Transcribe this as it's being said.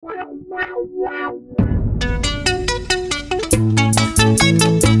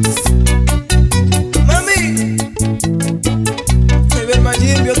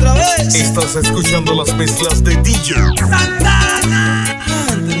Estás escuchando las mezclas de DJ Santana.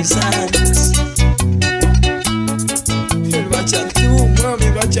 Anthony Santos. El bachatú, mami,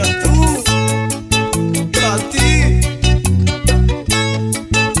 bachatú. Pa' ti.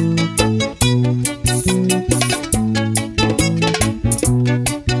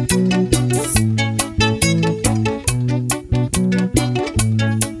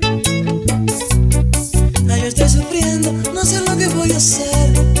 Ay, yo estoy sufriendo, no sé lo que voy a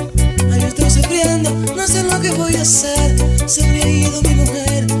hacer. Ay, yo estoy sufriendo, no sé lo que voy a hacer. Se me ha ido mi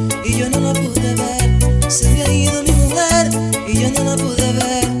mujer y yo no la pude ver. Se me ha ido mi mujer y yo no la pude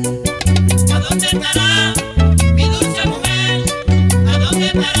ver. ¿A dónde estará mi dulce mujer? ¿A dónde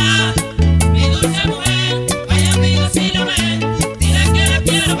estará mi dulce mujer? Ay, amigos, si lo ven, dile que la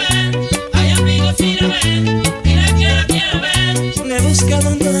quiero ver. Ay, amigos, si lo ven, dile que la quiero ver. La he buscado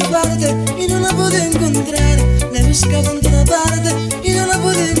en toda parte y no la pude encontrar. La he buscado en toda parte y no la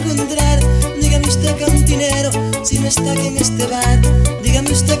pude encontrar. Dígame usted, cantinero, si no está aquí en este bar.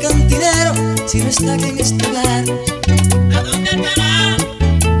 Dígame usted, cantinero, si no está aquí en este bar. ¿A dónde estará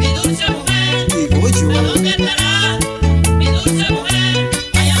mi dulce mujer? Digo yo. ¿A dónde estará mi dulce mujer?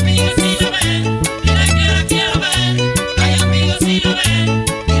 Ay, amigos, si lo ven, dile que la quiero ver. Ay, amigos, si lo ven,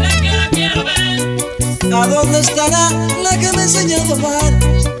 dile que la quiero ver. ¿A dónde estará la que me enseñó a tomar?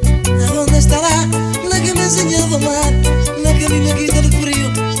 ¿A dónde estará la que me enseñó a tomar? La que a mí me quita el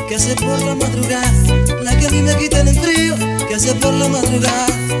frío que hace por la madrugada. La que a mí me quita el frío que hace por la madrugada.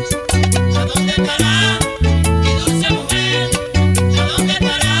 ¿A dónde estará mi dulce mujer? ¿A dónde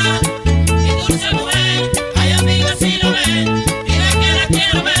estará mi dulce mujer? Ay, amigos, si lo ven, dile que la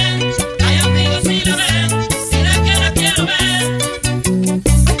quiero ver. Ay, amigos, si lo ven, dile que la quiero ver.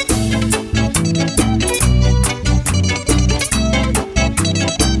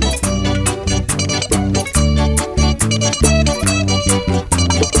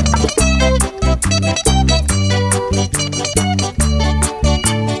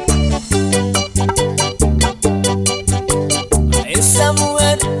 Esa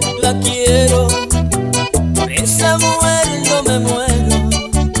mujer la quiero, por esa mujer no me muero.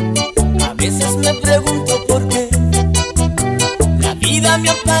 A veces me pregunto por qué la vida me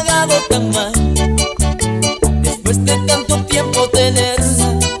ha pagado tan mal. Después de tanto tiempo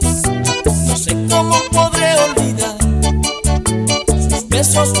tenerla, no sé cómo podré olvidar sus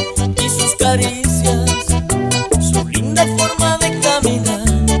besos y sus caricias, su linda forma de caminar.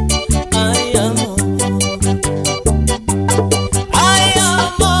 Ay, amor. Ay,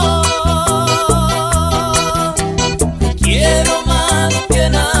 amor, te quiero más que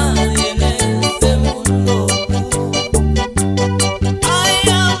nadie en este mundo. Ay,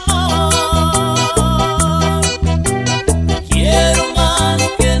 amor, te quiero más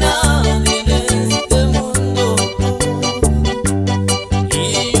que nadie en este mundo. Y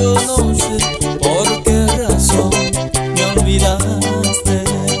yo no sé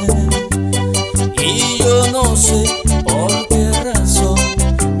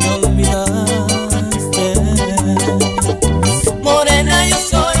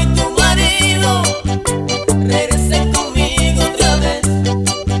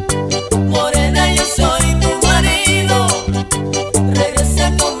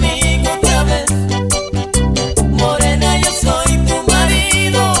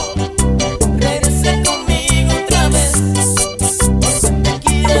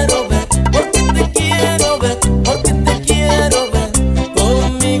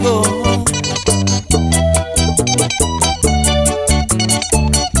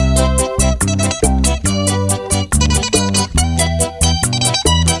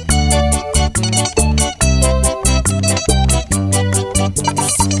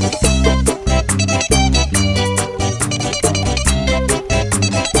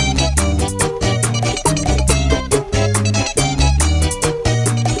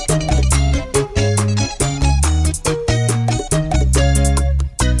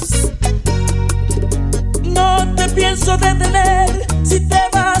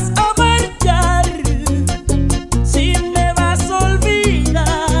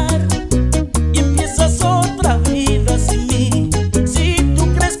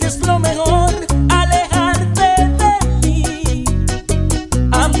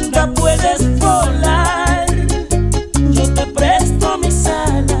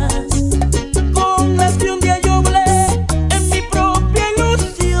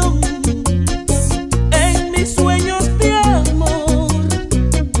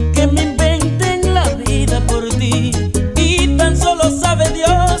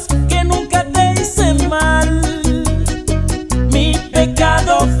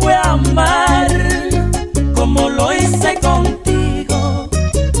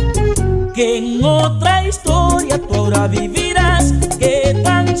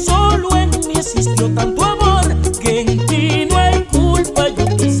existió tanto amor, que en ti no hay culpa.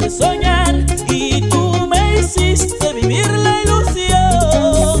 Yo quise soñar y tú me hiciste vivir la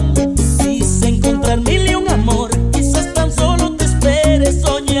ilusión. Quise encontrar mil y un amor, quizás tan solo te esperes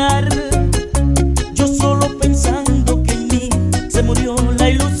soñar. Yo solo pensando que en mí se murió la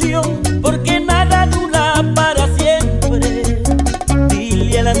ilusión, porque nada dura para siempre.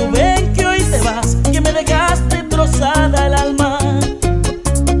 Dile a la nube en que hoy te vas, que me dejaste trozada el alma.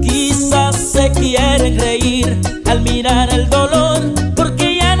 Quizás se quieren reír al mirar el dolor,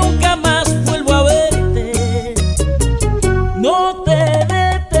 porque ya nunca más vuelvo a verte. No te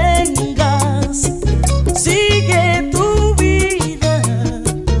detengas, sigue tu vida,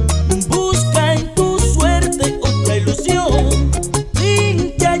 busca en tu suerte otra ilusión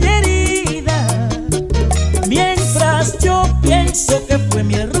sin que haya herida. Mientras yo pienso que fue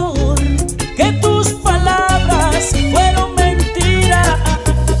mi error, que tus palabras fueron mentiras.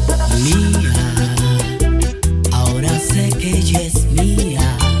 Mía, ahora sé que ella es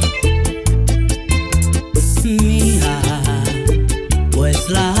mía. Mía, pues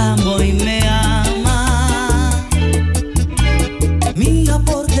la amo y me ama. Mía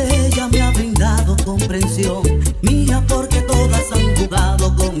porque ella me ha brindado comprensión. Mía porque todas han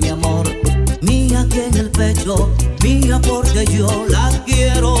jugado con mi amor. Mía aquí en el pecho, mía porque yo la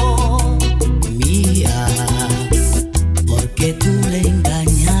quiero. Mía, porque tú le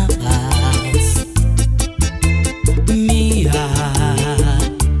engañabas. Mía,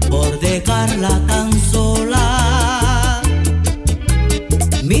 por dejarla tan sola.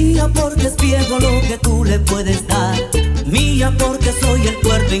 Mía, porque es viejo lo que tú le puedes dar. Mía, porque soy el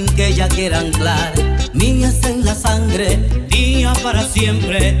puerto en que ella quiere anclar. Mía está en la sangre, mía para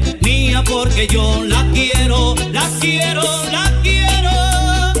siempre. Mía porque yo la quiero, la quiero, la quiero.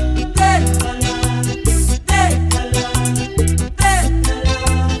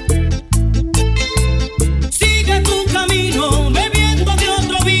 Sigue tu camino, bebiendo de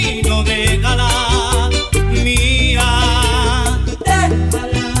otro vino, déjala, mía.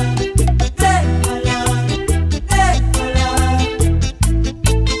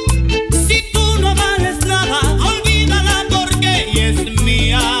 Si tú no vales nada, olvídala porque ella es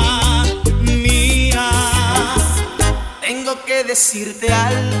mía, mía. Tengo que decirte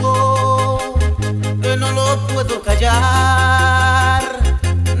algo que no lo puedo callar.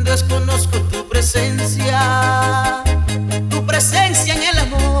 Desconozco tu presencia en el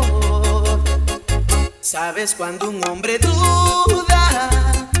amor. Sabes cuando un hombre duda,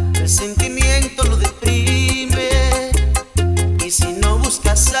 el sentimiento lo deprime, y si no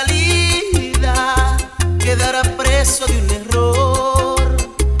buscas salida, quedará preso de un error.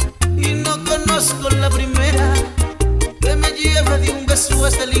 Y no conozco la primera que me lleve de un beso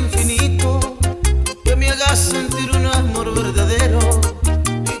hasta el infinito, que me haga sentir un amor verdadero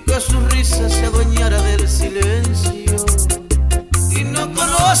y que su risa se adueñara del silencio. Y no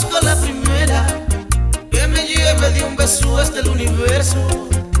conozco la primera que me lleve de un beso hasta el universo,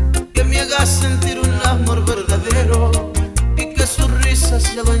 que me haga sentir un amor verdadero y que su risa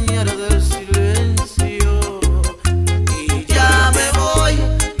se adueñara del silencio. Y ya me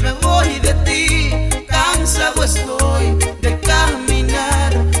voy de ti, cansado estoy de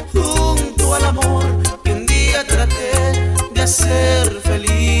caminar junto al amor que un día traté de hacer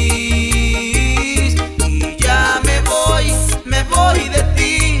feliz. Y ya me voy de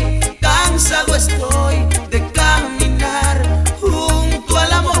ti, cansado estoy de caminar junto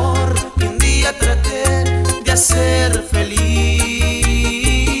al amor que un día traté de hacer feliz.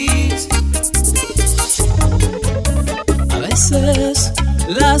 A veces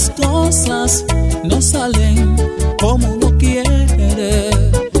las cosas no salen como uno quiere.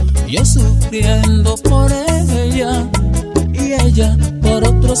 Yo sufriendo por ella y ella por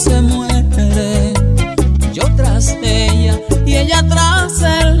otro se muere. Yo tras ella y ella tras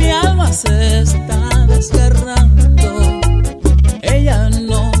él, mi alma se está desgarrando. Ella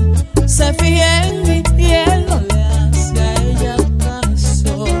no se fija en mí y él no le hace a ella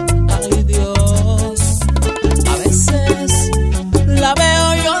caso. Ay Dios, a veces la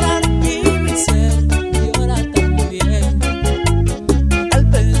veo llorar y mi ser llora también, al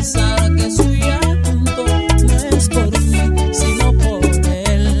pensar que su llanto no es por mí sino por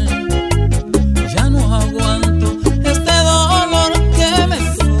él. Ya no aguanto este dolor que me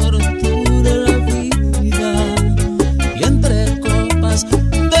tortura la vida.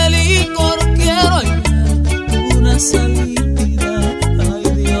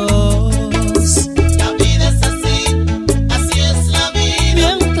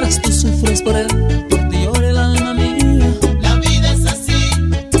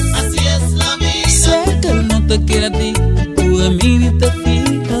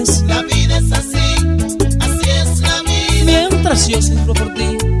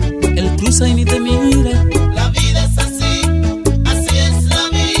 piensa y ni te mira. La vida es así, así es la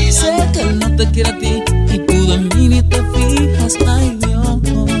vida. Sé que él no te quiere a ti y tú de mí ni te fijas. Ay Dios,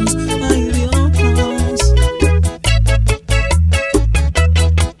 ay Dios.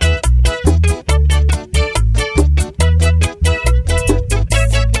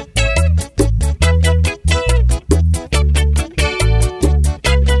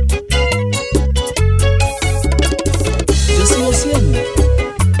 Yo sigo siendo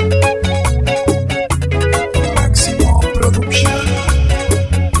Máximo Producción.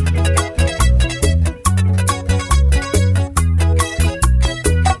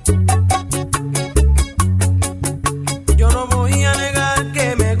 Yo no voy a negar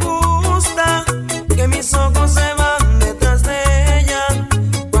que me gusta, que mis ojos se van detrás de ella.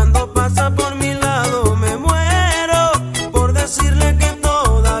 Cuando pasa por mi lado me muero por decirle que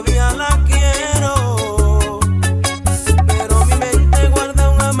todavía la quiero. Pero mi mente guarda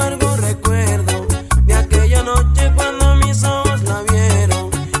un amargo recuerdo de aquella noche cuando mis ojos la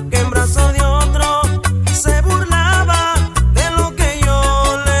vieron, que en brazos de otro se burlaba de lo que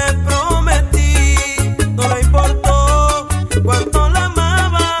yo le prometí. No le importó cuánto la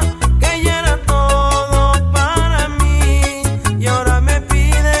amaba, que ella era todo para mí. Y ahora me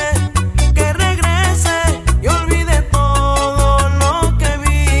pide que regrese y olvide todo lo que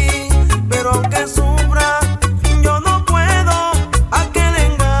vi. Pero aunque sufra, yo no puedo, aquel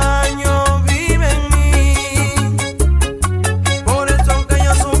engaño vive en mí. Por eso aunque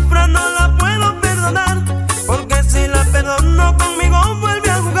yo sufra no la puedo perdonar, porque si la perdono conmigo vuelve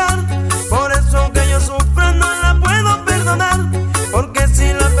a jugar. Por eso aunque yo sufra no la puedo perdonar, porque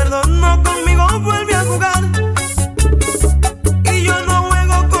si la perdono conmigo vuelve a jugar. Y yo no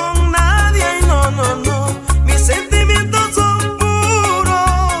juego con nadie, y no, no, no, mis sentimientos son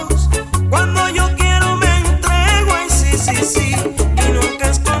puros. Cuando yo quiero me entrego, y sí, sí, sí, y nunca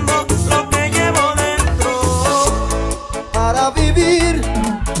escondo lo que llevo dentro. Para vivir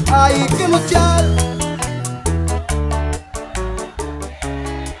hay que luchar.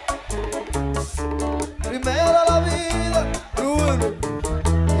 Primero la vida,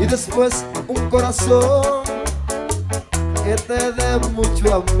 y después un corazón que te dé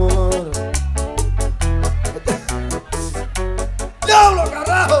mucho amor. ¡Diablo,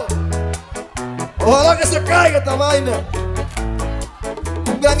 carajo! Ojalá que se caiga esta vaina.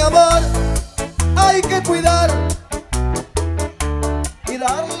 Un gran amor hay que cuidar y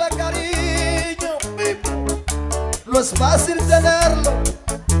darle cariño. No es fácil tenerlo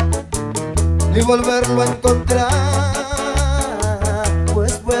ni volverlo a encontrar,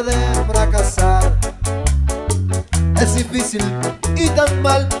 pues puede fracasar. Es difícil y tan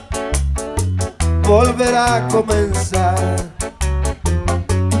mal volver a comenzar,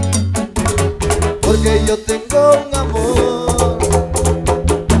 porque yo tengo un amor.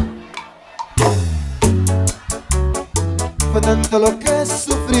 Fue tanto lo que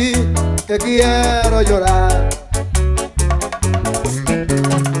sufrí que quiero llorar.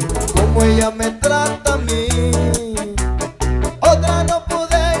 Como ella me trata a mí, otra no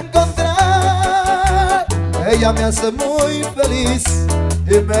pude encontrar. Ella me hace muy feliz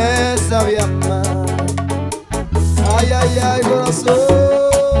y me sabe amar. Ay, ay, ay,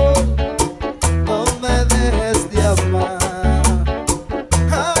 corazón, no me dejes de amar.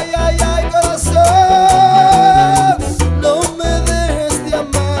 Ay, ay, ay, corazón, no me dejes de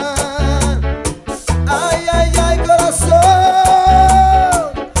amar. Ay, ay, ay, corazón,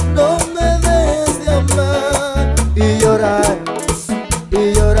 no me dejes de amar. Y llorar,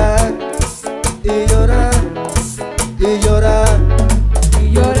 y llorar, y llorar, y llorar. Y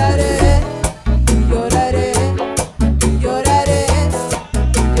lloraré, y lloraré, y lloraré,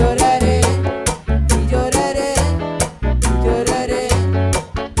 y lloraré, y lloraré, y lloraré.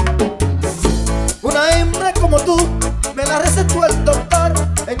 Una hembra como tú me la recetó el doctor.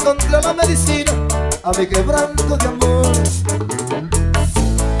 Encontré la medicina a mi quebranto de amor.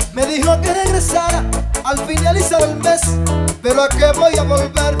 Me dijo que regresara al finalizar el mes, pero ¿a qué voy a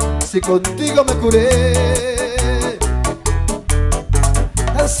volver si contigo me curé?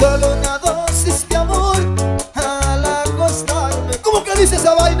 Tan solo una dosis de amor al acostarme. ¿Cómo que dice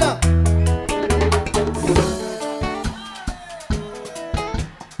esa vaina?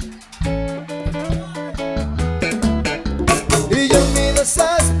 Y yo en mi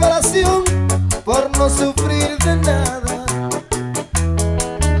desesperación por no sufrir de nada,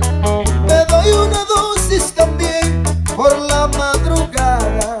 me doy una dosis también por la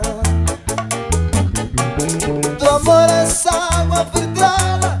madrugada. Tu amor es agua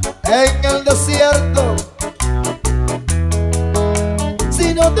filtrada en el desierto.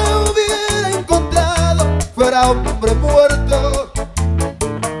 Si no te hubiera encontrado, fuera hombre muerto.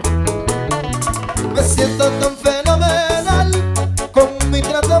 siento tan fenomenal con mi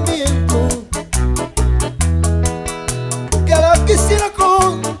tratamiento que ahora quisiera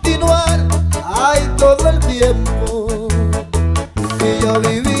continuar, ay, todo el tiempo. Y yo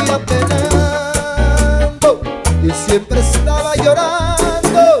vivía penando y siempre estaba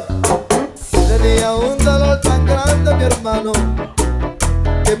llorando. Tenía un dolor tan grande, mi hermano,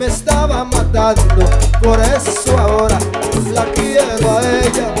 que me estaba matando. Por eso ahora la quiero a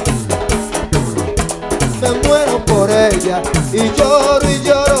ella, me muero por ella y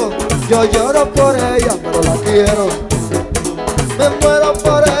lloro, yo lloro por ella, pero la quiero, me muero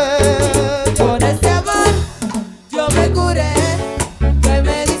por ella. Con ese amor yo me curé, qué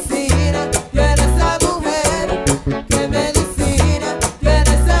medicina tiene esa mujer, qué medicina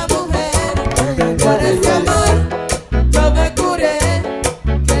tiene esa mujer. Con ese amor yo me curé,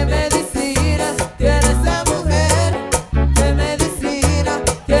 qué medicina tiene esa mujer, qué medicina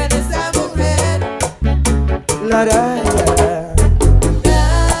tiene esa mujer. La